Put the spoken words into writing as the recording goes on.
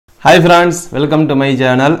Hi friends, welcome to my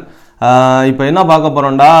channel. இப்போ என்ன பார்க்க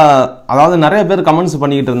போறோம்டா, அதாவது நிறைய பேர் கமெண்ட்ஸ்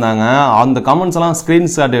பண்ணிட்டு இருந்தாங்க. அந்த கமெண்ட்ஸ் எல்லாம்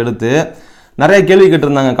ஸ்கிரீன்ஷாட் எடுத்து நிறைய கேள்வி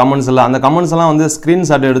கேட்டிருந்தாங்க கமெண்ட்ஸ்ல. அந்த கமெண்ட்ஸ் எல்லாம் வந்து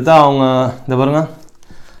ஸ்கிரீன்ஷாட் எடுத்து அவங்க இந்த பாருங்க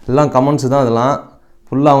எல்லாம் கமெண்ட்ஸ் தான், அதெல்லாம்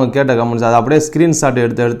ஃபுல்லா அவங்க கேட்ட கமெண்ட்ஸ். அதை அப்படியே ஸ்கிரீன்ஷாட்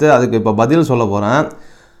எடுத்து அதுக்கு இப்போ பதில் சொல்ல போறேன்.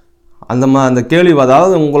 அந்த கேள்வி,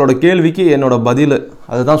 அதாவது உங்களோட கேள்விக்கு என்னோட பதில்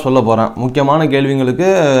அதுதான் சொல்ல போகிறேன். முக்கியமான கேள்விங்களுக்கு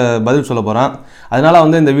பதில் சொல்ல போகிறேன். அதனால்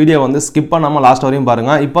வந்து இந்த வீடியோ வந்து ஸ்கிப் பண்ணாமல் லாஸ்ட் வரையும்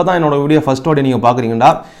பாருங்கள். இப்போ தான் என்னோட வீடியோ ஃபஸ்ட் வாட்டி நீங்கள் பார்க்குறீங்கன்னா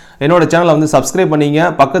என்னோட சேனலை வந்து சப்ஸ்கிரைப் பண்ணிங்க,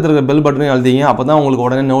 பக்கத்தில் இருக்கிற பெல் பட்டனையும் அழுத்திங்க. அப்போ தான் உங்களுக்கு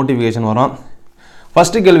உடனே நோட்டிஃபிகேஷன் வரும்.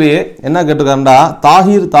 ஃபஸ்ட்டு கேள்வி என்ன கேட்டிருக்காருண்டா,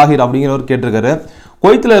 தாஹிர் அப்படிங்கிறவர் கேட்டிருக்காரு.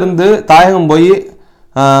 குவைத்தில் இருந்து தாயகம் போய்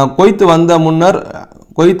குவைத்து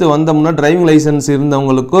வந்த முன்னர் டிரைவிங் லைசன்ஸ்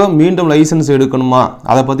இருந்தவங்களுக்கு மீண்டும் லைசன்ஸ் எடுக்கணுமா,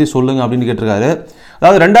 அதை பற்றி சொல்லுங்கள் அப்படின்னு கேட்டிருக்காரு.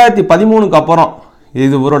 அதாவது 2013க்கு அப்புறம்,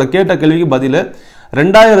 இது இவரோட கேட்ட கேள்விக்கு பதில்,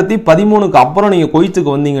 2013க்கு அப்புறம் நீங்கள்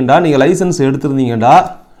குவைத்துக்கு வந்தீங்கண்டா, நீங்கள் லைசன்ஸ் எடுத்திருந்தீங்கண்டா,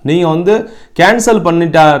 நீங்கள் வந்து கேன்சல்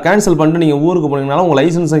பண்ணிட்டு நீங்கள் ஊருக்கு போனீங்கனாலும் உங்கள்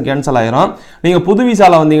லைசன்ஸும் கேன்சல் ஆயிரும். நீங்கள் புது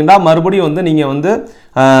விசாவில் வந்தீங்கன்னா மறுபடியும் வந்து நீங்கள் வந்து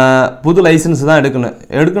புது லைசன்ஸ் தான்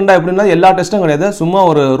எடுக்கணும்டா. எப்படின்னா எல்லா டெஸ்ட்டும் கிடையாது, சும்மா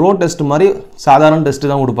ஒரு ரோட் டெஸ்ட் மாதிரி சாதாரண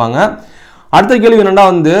டெஸ்ட்டு தான் கொடுப்பாங்க. அடுத்த கேள்வி என்னன்னா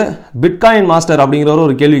வந்து பிட்காயின் மாஸ்டர் அப்படிங்கிறவர்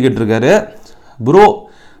ஒரு கேள்வி கேட்டிருக்காரு. ப்ரோ,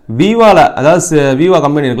 விவாவில், அதாவது விவா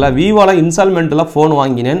கம்பெனி இருக்குல்ல, விவாவில் இன்ஸ்டால்மெண்ட்டில் ஃபோன்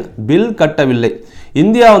வாங்கினேன், பில் கட்டவில்லை,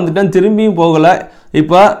 இந்தியா வந்துட்டேன், திரும்பியும் போகலை,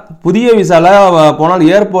 இப்போ புதிய விசாவில் போனால்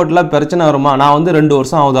ஏர்போர்ட்டில் பிரச்சனை வருமா, நான் வந்து 2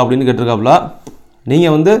 வருஷம் ஆகுது அப்படின்னு கேட்டிருக்காப்புல.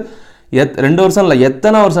 நீங்கள் வந்து 2 வருஷம் இல்லை,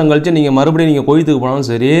 எத்தனை வருஷம் கழிச்சு நீங்கள் மறுபடியும் நீங்கள் குவைத்துக்கு போனாலும்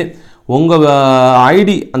சரி, உங்கள்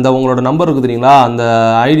ஐடி, அந்த உங்களோட நம்பர் இருக்குது தெரியுங்களா, அந்த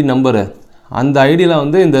ஐடி நம்பரு, அந்த ஐடியில்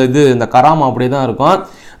வந்து இந்த கராமா அப்படியே தான் இருக்கும்.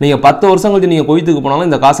 நீங்கள் 10 வருஷம் கழிச்சு நீங்கள் குவைத்துக்கு போனாலும்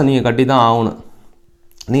இந்த காசை நீங்கள் கட்டி தான் ஆகணும்.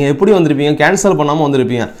 நீங்கள் எப்படி வந்திருப்பீங்க, கேன்சல் பண்ணாமல்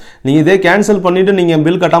வந்திருப்பீங்க. நீங்கள் இதே கேன்சல் பண்ணிவிட்டு நீங்கள்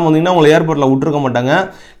பில் கட்டாமல் வந்தீங்கன்னா உங்களை ஏர்போர்ட்டில் விட்டுருக்க மாட்டாங்க.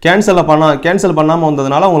 கேன்சல் பண்ணாமல்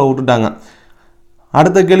வந்ததுனால உங்களை விட்டுட்டாங்க.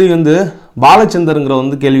 அடுத்த கேள்வி வந்து பாலச்சந்தருங்கிற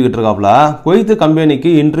வந்து கேள்வி கேட்டிருக்காப்புல. குவைத்து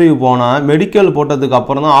கம்பெனிக்கு இன்டர்வியூ போனால் மெடிக்கல் போட்டதுக்கு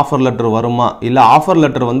அப்புறம் தான் ஆஃபர் லெட்டர் வருமா, இல்லை ஆஃபர்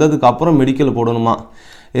லெட்டர் வந்ததுக்கு அப்புறம் மெடிக்கல் போடணுமா,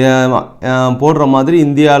 போடுற மாதிரி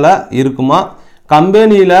இந்தியாவில் இருக்குமா,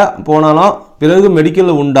 கம்பெனியில் போனாலும் பிறகு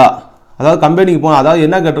மெடிக்கல் உண்டா, அதாவது கம்பெனிக்கு போனால், அதாவது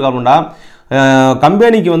என்ன கேட்டிருக்காப்புண்டா,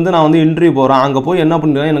 கம்பெனிக்கு வந்து நான் வந்து இன்டர்வியூ போகிறேன், அங்கே போய் என்ன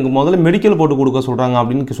பண்ணுறேன், எனக்கு முதல்ல மெடிக்கல் போட்டு கொடுக்க சொல்கிறாங்க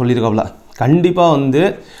அப்படின்னு சொல்லியிருக்காப்புல. கண்டிப்பாக வந்து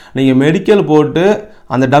நீங்கள் மெடிக்கல் போட்டு,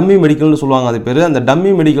 அந்த டம்மி மெடிக்கல்னு சொல்லுவாங்க அது பேர், அந்த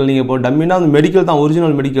டம்மி மெடிக்கல் நீங்கள் போட்டு, டம்மினா அந்த மெடிக்கல் தான்,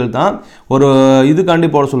 ஒரிஜினல் மெடிக்கல் தான், ஒரு இதுக்காண்டி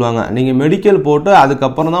போட சொல்லுவாங்க. நீங்கள் மெடிக்கல் போட்டு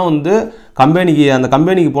அதுக்கப்புறம் தான் வந்து அந்த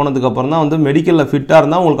கம்பெனிக்கு போனதுக்கப்புறம் தான் வந்து மெடிக்கலில் ஃபிட்டாக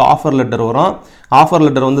இருந்தால் உங்களுக்கு ஆஃபர் லெட்டர் வரும். ஆஃபர்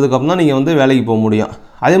லெட்டர் வந்ததுக்கப்புறம் தான் நீங்கள் வந்து வேலைக்கு போக முடியும்.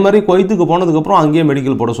 அதே மாதிரி குவைத்துக்கு போனதுக்கப்புறம் அங்கேயே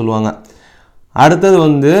மெடிக்கல் போட சொல்லுவாங்க. அடுத்தது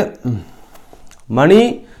வந்து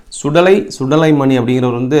சுடலை மணி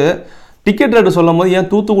அப்படிங்கிறவர் வந்து டிக்கெட் ரேட்டு சொல்லும் போது ஏன்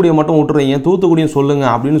தூத்துக்குடியை மட்டும் விட்டுறீங்க, தூத்துக்குடியும்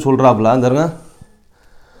சொல்லுங்கள் அப்படின்னு சொல்கிறாப்புல. அந்தருங்க,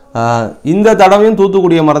 இந்த தடவையும்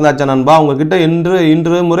தூத்துக்குடியை மறந்தாச்சா நண்பா, உங்ககிட்ட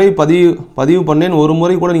இன்று முறை பதிவு பண்ணேன், ஒரு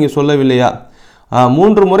முறை கூட நீங்கள் சொல்லவில்லையா,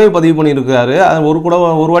 3 முறை பதிவு பண்ணியிருக்காரு,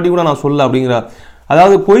 ஒரு வாட்டி கூட நான் சொல்ல அப்படிங்கிறார்.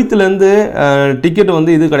 அதாவது குவைத்திலேருந்து டிக்கெட்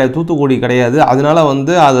வந்து இது கிடையாது, தூத்துக்குடி கிடையாது, அதனால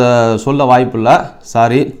வந்து அதை சொல்ல வாய்ப்பு இல்லை,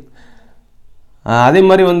 சாரி. அதே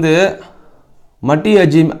மாதிரி வந்து மட்டி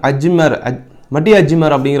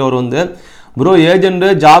அஜிமர் அப்படிங்கிறவர் வந்து, bro agent,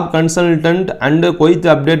 job consultant and Kuwait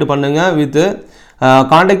update பண்ணுங்க வித்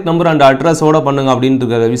கான்டாக்ட் நம்பர் அண்ட் அட்ரஸோட பண்ணுங்க அப்படின்ட்டு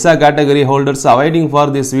இருக்காரு. Visa category holders awaiting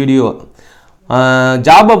for this video.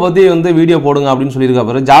 ஜாபை பற்றி வந்து வீடியோ போடுங்க அப்படின்னு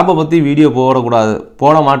சொல்லியிருக்காரு. ஜாபை பற்றி வீடியோ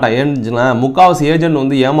போட மாட்டேன். ஏன்னு முக்கால்வாசி ஏஜென்ட்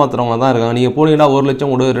வந்து ஏமாத்துறவங்க தான் இருக்காங்க. நீங்கள் போனீங்கன்னா 1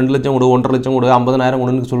 லட்சம் கொடு, 2 லட்சம் கொடு, 1.5 லட்சம் கொடு, 50,000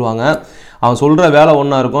 கொடுன்னு சொல்லுவாங்க. அவன் சொல்கிற வேலை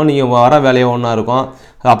ஒன்றா இருக்கும், நீங்கள் வர வேலையை ஒன்றா இருக்கும்.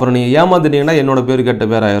 அப்புறம் நீங்கள் ஏமாத்திட்டீங்கன்னா என்னோட பேர் கெட்ட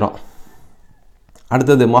பேர் ஆயிரும்.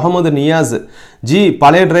 அடுத்தது முகமது நியாஸ் ஜி,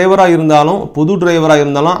 பழைய டிரைவராக இருந்தாலும் புது டிரைவராக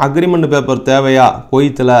இருந்தாலும் அக்ரிமெண்ட் பேப்பர் தேவையா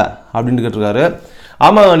குவைத்தில் அப்படின்னு கேட்டிருக்காரு.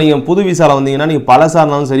 ஆமாம், நீங்கள் புது விசாவில் வந்தீங்கன்னா நீங்கள் பழசாக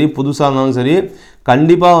இருந்தாலும் சரி புதுசாக இருந்தாலும் சரி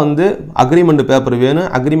கண்டிப்பாக வந்து அக்ரிமெண்ட் பேப்பர் வேணும்.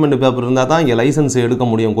 அக்ரிமெண்ட் பேப்பர் இருந்தால் தான் இங்கே லைசன்ஸ் எடுக்க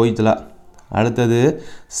முடியும் குவைத்தில். அடுத்தது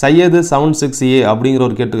சையது 76A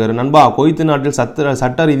அப்படிங்கிறவர் கேட்டிருக்காரு. நண்பா, குவைத்து நாட்டில்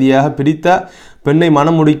சட்ட ரீதியாக பிடித்த பெண்ணை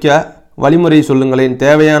மனம் முடிக்க வழிமுறை சொல்லுங்களேன்,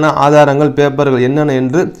 தேவையான ஆதாரங்கள் பேப்பர்கள் என்னென்ன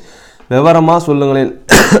என்று விவரமாக சொல்லுங்களேன்.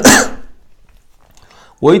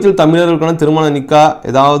 குவைத்தில் தமிழர்களுக்கான திருமண நிக்கா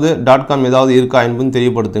ஏதாவது .com ஏதாவது இருக்கா என்பதுன்னு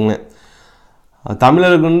தெரியப்படுத்துங்களேன்.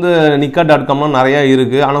 தமிழருக்கு வந்து நிக்கா.comலாம் நிறையா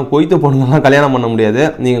இருக்குது, ஆனால் குவைத்து பொண்ணுங்கள்லாம் கல்யாணம் பண்ண முடியாது.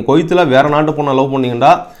 நீங்கள் குவைத்தில் வேறு நாட்டு பொண்ணை லவ்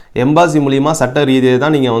பண்ணிங்கன்னா எம்பாசி மூலிமா சட்ட ரீதியை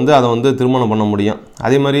தான் நீங்கள் வந்து அதை வந்து திருமணம் பண்ண முடியும்.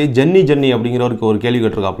 அதே மாதிரி ஜென்னி அப்படிங்கிறவருக்கு ஒரு கேள்வி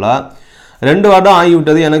கேட்டிருக்காப்புல. 2 வருடம்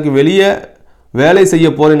ஆகிவிட்டது, எனக்கு வெளியே வேலை செய்ய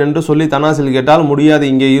போகிறேன் என்று சொல்லி தனாசில் கேட்டால் முடியாது,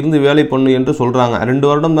 இங்கே இருந்து வேலை பண்ணு என்று சொல்கிறாங்க. 2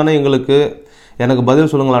 வருடம் தானே, எனக்கு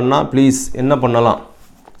பதில் சொல்லுங்களான்னா ப்ளீஸ் என்ன பண்ணலாம்.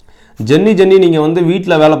 ஜென்னி நீங்கள் வந்து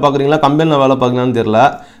வீட்டில் வேலை பார்க்குறீங்களா கம்பெனியில் வேலை பார்க்குறீங்களான்னு தெரியல.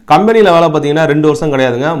 கம்பெனியில் வேலை பார்த்தீங்கன்னா 2 வருஷம்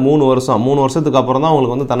கிடையாதுங்க, 3 வருஷம். 3 வருஷத்துக்கு அப்புறம் தான்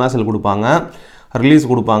உங்களுக்கு வந்து தன்னாசல் கொடுப்பாங்க, ரிலீஸ்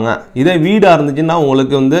கொடுப்பாங்க. இதே வீடாக இருந்துச்சுன்னா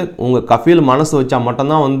உங்களுக்கு வந்து உங்கள் கஃபீல் மனசு வச்சா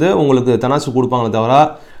மட்டும்தான் வந்து உங்களுக்கு தன்னாசல் கொடுப்பாங்களே தவிர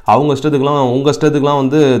அவங்க இஷ்டத்துக்குலாம் உங்கள் இஷ்டத்துக்குலாம்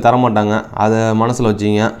வந்து தரமாட்டாங்க. அதை மனசில்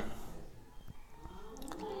வச்சிங்க.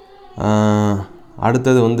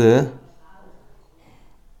 அடுத்தது வந்து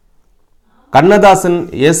கண்ணதாசன்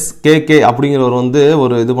SKK அப்படிங்கிறவர் வந்து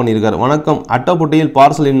ஒரு இது பண்ணியிருக்காரு. வணக்கம், அட்டைப்பொட்டியில்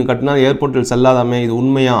பார்சல் இன்னும் கட்டினால் ஏர்போர்ட்டில் செல்லாதாமே, இது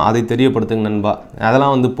உண்மையா? அதை தெரியப்படுத்துங்க நண்பா.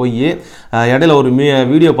 அதெல்லாம் வந்து போய் இடையில ஒரு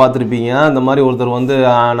வீடியோ பார்த்துருப்பீங்க. இந்த மாதிரி ஒருத்தர் வந்து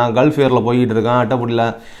நான் கல்ஃப் ஏரில் போய்கிட்டு இருக்கேன்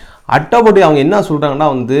அட்டைப்பொட்டி அவங்க என்ன சொல்கிறாங்கன்னா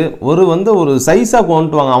வந்து ஒரு சைஸாக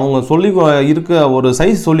கொண்டு வாங்க. அவங்க சொல்லி இருக்க ஒரு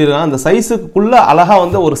சைஸ் சொல்லியிருக்காங்க. அந்த சைஸுக்குள்ளே அழகாக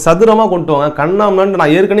வந்து ஒரு சதுரமாக கொண்டு வாங்க. கண்ணாமண்ணு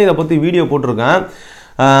நான் ஏற்கனவே இதை பற்றி வீடியோ போட்டிருக்கேன்.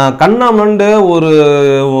 கண்ணாமண்ணு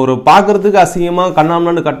ஒரு பார்க்குறதுக்கு அசிங்கமாக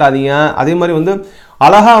கண்ணாமண்ணு கட்டாதீங்க. அதே மாதிரி வந்து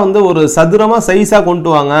அழகாக வந்து ஒரு சதுரமாக சைஸாக கொண்டு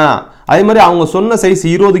வாங்க. அதே மாதிரி அவங்க சொன்ன சைஸ்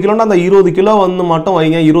 20 கிலோன்னா அந்த 20 கிலோ வந்து மட்டும்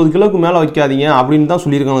வைங்க, 20 கிலோவுக்கு மேலே வைக்காதீங்க அப்படின்னு தான்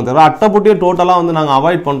சொல்லியிருக்காங்க. தவிர அட்டைப்பொட்டியை டோட்டலாக வந்து நாங்கள்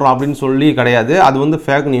அவாய்ட் பண்ணுறோம் அப்படின்னு சொல்லி கிடையாது. அது வந்து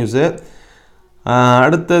ஃபேக் நியூஸு.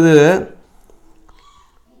 அடுத்தது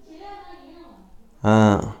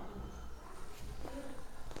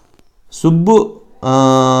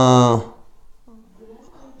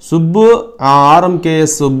சுப்பு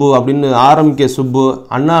RMKS சுப்பு அப்படின்னு RMK சுப்பு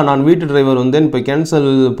அண்ணா, நான் வீட்டு டிரைவர் வந்தேன், இப்போ கேன்சல்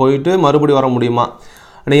போயிட்டு மறுபடி வர முடியுமா?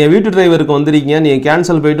 நீங்கள் வீட்டு டிரைவருக்கு வந்திருக்கீங்க, நீங்கள்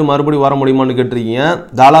கேன்சல் போயிட்டு மறுபடியும் வர முடியுமான்னு கேட்டிருக்கீங்க.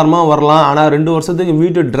 தாராளமாக வரலாம். ஆனால் 2 வருஷத்துக்கு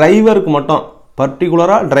வீட்டு டிரைவருக்கு மட்டும்,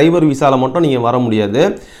 பர்டிகுலராக டிரைவர் விசாவில் மட்டும் நீங்கள் வர முடியாது.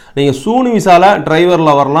 நீங்கள் சூனி விசாவில்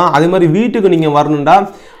டிரைவரில் வரலாம். அதே மாதிரி வீட்டுக்கு நீங்கள் வரணுண்டா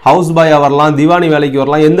ஹவுஸ் பாயாக வரலாம், திவானி வேலைக்கு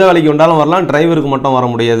வரலாம், எந்த வேலைக்கு வந்தாலும் வரலாம். டிரைவருக்கு மட்டும் வர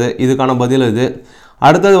முடியாது. இதுக்கான பதில் இது.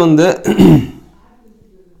 அடுத்தது வந்து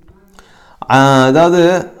அதாவது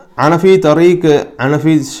அனஃபி தரீக்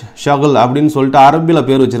அனஃபி ஷகுல் அப்படின்னு சொல்லிட்டு அரபியில்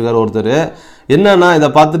பேர் வச்சுருக்காரு ஒருத்தர். என்னன்னா இதை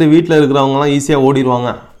பார்த்துட்டு வீட்டில் இருக்கிறவங்கலாம் ஈஸியாக ஓடிடுவாங்க.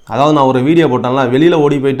 அதாவது நான் ஒரு வீடியோ போட்டேன்ல, வெளியில்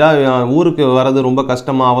ஓடி போயிட்டா ஊருக்கு வர்றது ரொம்ப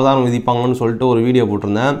கஷ்டமாக அவதாரம் விதிப்பாங்கன்னு சொல்லிட்டு ஒரு வீடியோ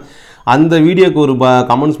போட்டிருந்தேன். அந்த வீடியோக்கு ஒரு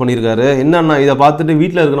கமெண்ட்ஸ் பண்ணியிருக்காரு. என்னன்னா இதை பார்த்துட்டு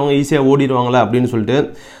வீட்டில் இருக்கிறவங்க ஈஸியாக ஓடிடுவாங்களே அப்படின்னு சொல்லிட்டு.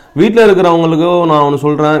 வீட்டில் இருக்கிறவங்களுக்கு நான் ஒன்று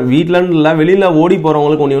சொல்கிறேன், வீட்டிலன்னு இல்லை வெளியில் ஓடி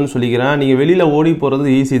போகிறவங்களுக்கு ஒன்று சொல்லிக்கிறேன். நீங்கள் வெளியில் ஓடி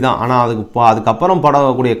போகிறது ஈஸி தான். ஆனால் அதுக்கப்புறம்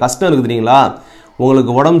படக்கூடிய கஷ்டம் இருக்குது தெரியுங்களா?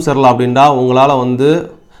 உங்களுக்கு உடம்பு சரியில்லை அப்படின்டா உங்களால் வந்து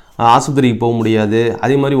ஆஸ்பத்திரிக்கு போக முடியாது.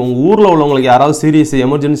 அதே மாதிரி உங்கள் ஊரில் உள்ளவங்களுக்கு யாராவது சீரியஸ்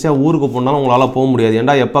எமர்ஜென்சியாக ஊருக்கு போனாலும் உங்களால் போக முடியாது.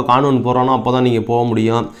 ஏன்டா எப்போ காணொன் போகிறோன்னா அப்போ தான் நீங்கள் போக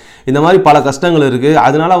முடியும். இந்த மாதிரி பல கஷ்டங்கள் இருக்குது.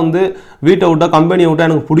 அதனால வந்து வீட்டை விட்டால் கம்பெனியை விட்டால்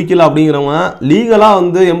எனக்கு பிடிக்கல அப்படிங்கிறவங்க லீகலாக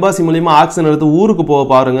வந்து எம்பாசி மூலிமா ஆக்ஷன் எடுத்து ஊருக்கு போக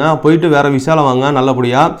பாருங்கள். போயிட்டு வேறு விசால வாங்க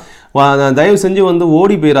நல்லபடியாக. தயவு செஞ்சு வந்து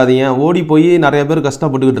ஓடி போயிடாதீங்க. ஓடி போய் நிறைய பேர்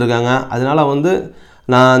கஷ்டப்பட்டுக்கிட்டு இருக்காங்க. அதனால் வந்து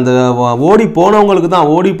நான் இந்த ஓடி போனவங்களுக்கு தான்,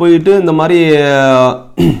 ஓடி போயிட்டு இந்த மாதிரி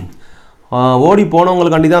ஓடி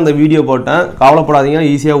போனவங்களுக்காண்டி தான் அந்த வீடியோ போட்டேன். கவலைப்படாதீங்க,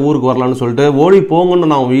 ஈஸியாக ஊருக்கு வரலான்னு சொல்லிட்டு. ஓடி போங்கன்னு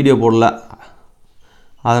நான் வீடியோ போடல,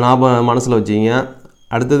 அதை நான் மனசில் வச்சிங்க.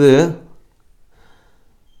 அடுத்தது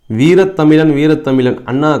வீரத்தமிழன்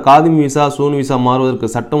அண்ணா, காதிம் விசா சூன் விசா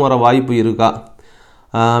மாறுவதற்கு சட்டம் வர வாய்ப்பு இருக்கா?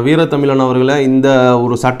 வீரத்தமிழன் அவர்களை இந்த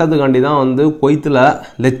ஒரு சட்டத்துக்காண்டி தான் வந்து குவைத்தில்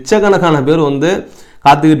லட்சக்கணக்கான பேர் வந்து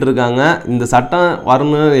காத்துக்கிட்டு இருக்காங்க. இந்த சட்டம்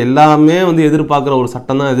வரணும் எல்லாமே வந்து எதிர்பார்க்குற ஒரு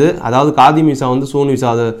சட்டம் தான் இது. அதாவது காதிம் விசா வந்து சூன்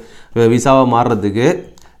விசாவை மாறுறதுக்கு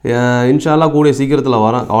இன்ஷால்லா கூடிய சீக்கிரத்தில்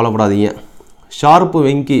வரோம், கவலைப்படாதீங்க. ஷார்ப்பு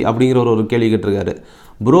வெங்கி அப்படிங்கிற ஒரு கேள்வி கேட்டிருக்காரு.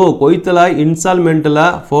 ப்ரோ, குவைத்தில் இன்ஸ்டால்மெண்ட்டில்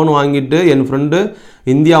ஃபோன் வாங்கிட்டு என் ஃப்ரெண்டு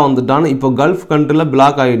இந்தியா வந்துட்டான், இப்போ கல்ஃப் கண்ட்ரியில்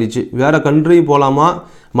பிளாக் ஆகிடுச்சு, வேறு கண்ட்ரி போகலாமா,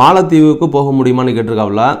 மாலத்தீவுக்கு போக முடியுமான்னு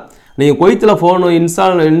கேட்டிருக்காப்புல. நீங்கள் குவைத்தில் ஃபோன்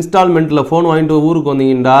இன்ஸ்டால்மெண்ட்டில் ஃபோன் வாங்கிட்டு ஊருக்கு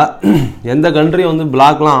வந்தீங்கன்னா எந்த கண்ட்ரியும் வந்து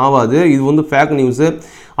பிளாக்லாம் ஆகாது. இது வந்து ஃபேக் நியூஸு.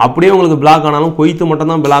 அப்படியே உங்களுக்கு பிளாக் ஆனாலும் குவைத்து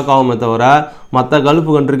மட்டும் தான் பிளாக் ஆகுமே தவிர மற்ற கல்ஃப்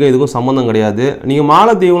கண்ட்ரிக்கும் இதுக்கும் சம்மந்தம் கிடையாது. நீங்கள்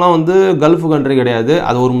மாலத்தீவுலாம் வந்து கல்ஃப் கண்ட்ரி கிடையாது,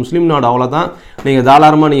 அது ஒரு முஸ்லீம் நாடு, அவ்வளோதான். நீங்கள்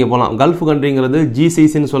தாராளமாக நீங்கள் போகலாம். கல்ஃப் கண்ட்ரிங்கிறது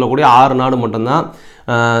GCCன்னு சொல்லக்கூடிய 6 நாடு மட்டும்தான்.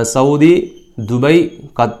 Saudi, Dubai,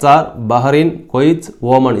 Qatar, Bahrain, Kuwait,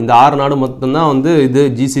 Oman, இந்த 6 நாடு மட்டும்தான் வந்து இது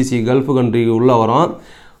GCC கல்ஃப் கண்ட்ரிக்கு உள்ளே வரும்.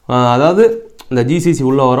 அதாவது இந்த GCC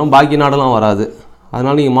உள்ளே வரும், பாக்கி நாடெல்லாம் வராது.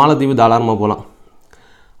 அதனால் நீங்கள் மாலத்தீவு தாராளமாக போகலாம்.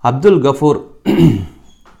 அப்துல் கஃபூர்,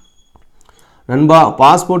 நண்பா,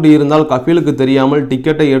 பாஸ்போர்ட் இருந்தால் கஃபீலுக்கு தெரியாமல்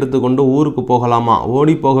டிக்கெட்டை எடுத்துக்கொண்டு ஊருக்கு போகலாமா?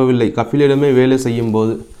 ஓடி போகவில்லை, கஃபீலிடமே வேலை செய்யும்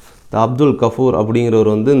போது. அப்துல் கஃபூர்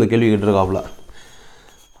அப்படிங்கிறவர் வந்து இந்த கேள்வி கேட்டிருக்காப்புல.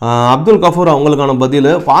 அப்துல் கஃபூர் அவங்களுக்கான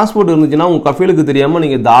பதில், பாஸ்போர்ட் இருந்துச்சுன்னா உங்கள் கஃபீலுக்கு தெரியாமல்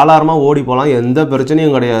நீங்கள் தாராளமாக ஓடி போகலாம், எந்த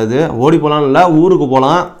பிரச்சனையும் கிடையாது. ஓடி போகலாம் இல்லை, ஊருக்கு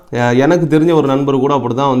போகலாம். எனக்கு தெரிஞ்ச ஒரு நண்பர் கூட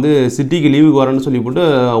அப்படி தான் வந்து சிட்டிக்கு லீவுக்கு வரேன்னு சொல்லி போட்டு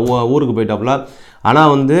ஊருக்கு போயிட்டாப்புல.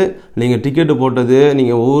 ஆனால் வந்து நீங்கள் டிக்கெட்டு போட்டது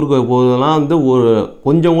நீங்கள் ஊருக்கு போகிறதெல்லாம் வந்து ஒரு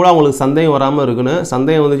கொஞ்சம் கூட அவங்களுக்கு சந்தேகம் வராமல் இருக்குன்னு.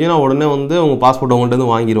 சந்தேகம் வந்துச்சுன்னா உடனே வந்து உங்கள் பாஸ்போர்ட் அவங்கள்ட்ட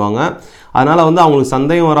வாங்கிடுவாங்க. அதனால் வந்து அவங்களுக்கு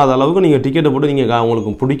சந்தேகம் வராத அளவுக்கு நீங்கள் டிக்கெட்டை போட்டு நீங்கள்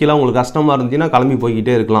உங்களுக்கு பிடிக்கல உங்களுக்கு கஷ்டமாக இருந்துச்சுன்னா கிளம்பி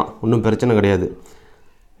போய்கிட்டே இருக்கலாம், ஒன்றும் பிரச்சனை கிடையாது.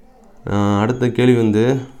 அடுத்த கேள்வி வந்து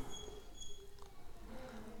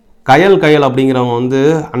கயல் அப்படிங்கிறவங்க வந்து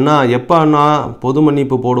அண்ணா எப்போ அண்ணா பொது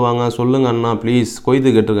மன்னிப்பு போடுவாங்க சொல்லுங்கள் அண்ணா ப்ளீஸ் கொய்து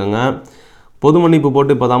கேட்டிருக்காங்க. பொது மன்னிப்பு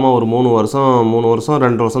போட்டு இப்போ தாம்மா ஒரு 3 வருஷம் 2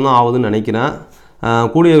 வருஷம் தான் ஆகுதுன்னு நினைக்கிறேன்.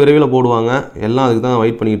 கூடிய விரைவில் போடுவாங்க, எல்லாம் அதுக்கு தான்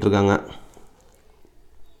வெயிட் பண்ணிக்கிட்டு இருக்காங்க.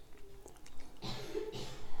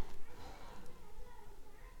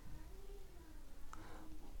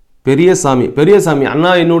 பெரியசாமி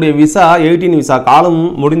அண்ணா என்னுடைய விசா 18 விசா காலம்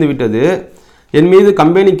முடிந்து விட்டது. என் மீது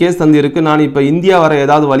கம்பெனி கேஸ் தந்திருக்கு. நான் இப்போ இந்தியா வர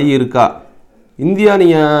ஏதாவது வழி இருக்கா? இந்தியா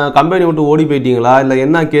நீங்கள் கம்பெனி விட்டு ஓடி போயிட்டீங்களா இல்லை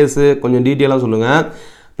என்ன கேஸு கொஞ்சம் டீட்டெயிலாக சொல்லுங்கள்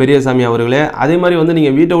பெரியசாமி அவர்களே. அதே மாதிரி வந்து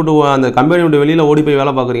நீங்கள் வீட்டை விட்டு அந்த கம்பெனி விட்டு வெளியில் ஓடி போய்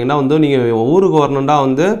வேலை பார்க்குறீங்கன்னா வந்து நீங்கள் ஊருக்கு வரணுன்னா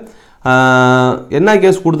வந்து என்ன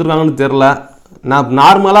கேஸ் கொடுத்துருக்காங்கன்னு தெரில. நான்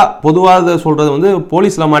நார்மலாக பொதுவாக சொல்கிறது வந்து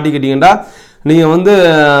போலீஸில் மாட்டிக்கிட்டீங்கன்னா நீங்கள் வந்து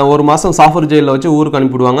 1 மாதம் சாஃபர் ஜெயிலில் வச்சு ஊருக்கு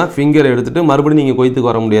அனுப்பிவிடுவாங்க. ஃபிங்கர் எடுத்துகிட்டு மறுபடியும் நீங்கள்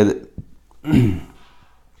கொய்த்துக்கு வர முடியாது.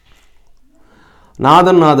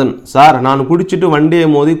 நாதன் சார், நான் குடிச்சிட்டு வண்டியை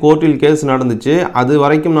மோதி கோர்ட்டில் கேஸ் நடந்துச்சு. அது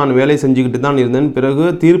வரைக்கும் நான் வேலை செஞ்சுக்கிட்டு தான் இருந்தேன். பிறகு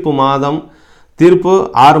தீர்ப்பு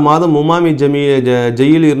 6 மாதம் முமாமி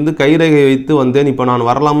ஜெயிலில் இருந்து கைரேகை வைத்து வந்தேன். இப்போ நான்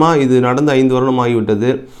வரலாமா? இது நடந்து 5 வருடம்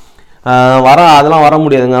ஆகிவிட்டது. அதெல்லாம் வர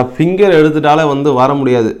முடியாதுங்க. ஃபிங்கர் எடுத்துட்டாலே வந்து வர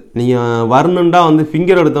முடியாது. நீங்கள் வரணுண்டா வந்து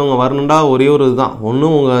ஃபிங்கர் எடுத்தவங்க வரணுண்டா ஒரே ஒரு இதுதான்.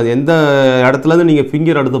 ஒன்றும் உங்கள் எந்த இடத்துலேருந்து நீங்கள்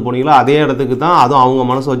ஃபிங்கர் எடுத்து போனீங்களோ அதே இடத்துக்கு தான், அதுவும் அவங்க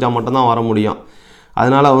மனசு வச்சா மட்டும்தான் வர முடியும்.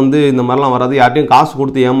 அதனால் வந்து இந்த மாதிரிலாம் வராது. யார்ட்டையும் காசு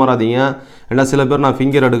கொடுத்து ஏமாறாதீங்க. ஏன்னா சில பேர் நான்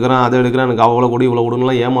ஃபிங்கர் எடுக்கிறேன் அதை எடுக்கிறேன் எனக்கு அவ்வளோ கூட இவ்வளோ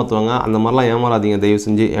கொடுங்கலாம் ஏமாற்றுவாங்க. அந்த மாதிரிலாம் ஏமாறாதீங்க தயவு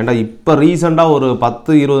செஞ்சு. ஏன்னா இப்போ ரீசெண்டாக ஒரு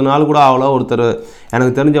 10-20 நாள் கூட அவ்வளோ ஒருத்தர்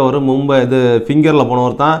எனக்கு தெரிஞ்சவர் மும்பை ஃபிங்கரில்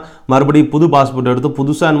போனவர் தான் மறுபடியும் புது பாஸ்போர்ட் எடுத்து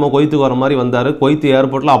புதுசாக என்னமோ கொய்த்துக்கு வர மாதிரி வந்தார். கொய்த்து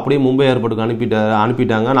ஏர்போர்ட்டில் அப்படியே மும்பை ஏர்போர்ட்டுக்கு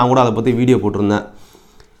அனுப்பிட்டாங்க. நான் கூட அதை பற்றி வீடியோ போட்டிருந்தேன்.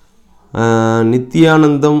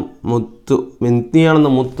 நித்யானந்த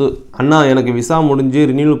முத்து அண்ணா எனக்கு விசா முடிஞ்சு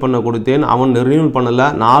ரினியூவல் பண்ண கொடுத்தேன். அவன் ரினியூவல் பண்ணலை.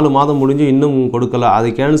 4 மாதம் முடிஞ்சு இன்னும் கொடுக்கல. அதை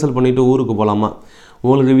கேன்சல் பண்ணிவிட்டு ஊருக்கு போகலாமா?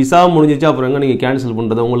 உங்களுக்கு விசா முடிஞ்சிச்சு அப்புறம் எங்கே நீங்கள் கேன்சல்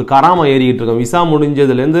பண்ணுறது? உங்களுக்கு கராமா ஏறிக்கிட்டு இருக்கோம். விசா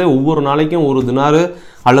முடிஞ்சதுலேருந்து ஒவ்வொரு நாளைக்கும் 1 தினார்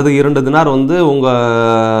அல்லது 2 தினார் வந்து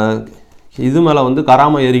உங்கள் இது மேலே வந்து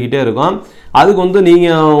கராமா ஏறிக்கிட்டே இருக்கும். அதுக்கு வந்து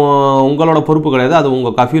நீங்கள் உங்களோட பொறுப்பு கிடையாது, அது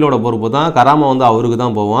உங்கள் கஃபீலோட பொறுப்பு தான். கராமா வந்து அவருக்கு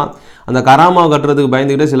தான் போவோம். அந்த கராமா கட்டுறதுக்கு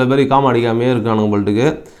பயந்துக்கிட்டே சில பேர் இக்காம அடிக்காமே இருக்கானுங்க போல்ட்டுக்கு.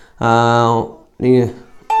 நீங்கள்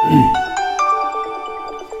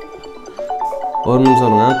ஒரு நிமிஷம்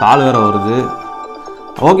இருங்க, கால் வேறு வருது.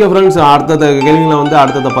 ஓகே ஃப்ரெண்ட்ஸ், அடுத்த கேள்விகளை வந்து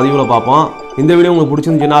அடுத்த பதிவில் பார்ப்போம். இந்த வீடியோ உங்களுக்கு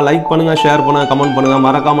பிடிச்சிருந்துச்சுன்னா லைக் பண்ணுங்கள், ஷேர் பண்ணுங்கள், கமெண்ட் பண்ணுங்கள்.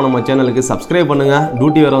 மறக்காமல் நம்ம சேனலுக்கு சப்ஸ்கிரைப் பண்ணுங்கள்.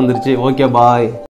 டியூட்டி வேறு வந்துருச்சு. Okay bye.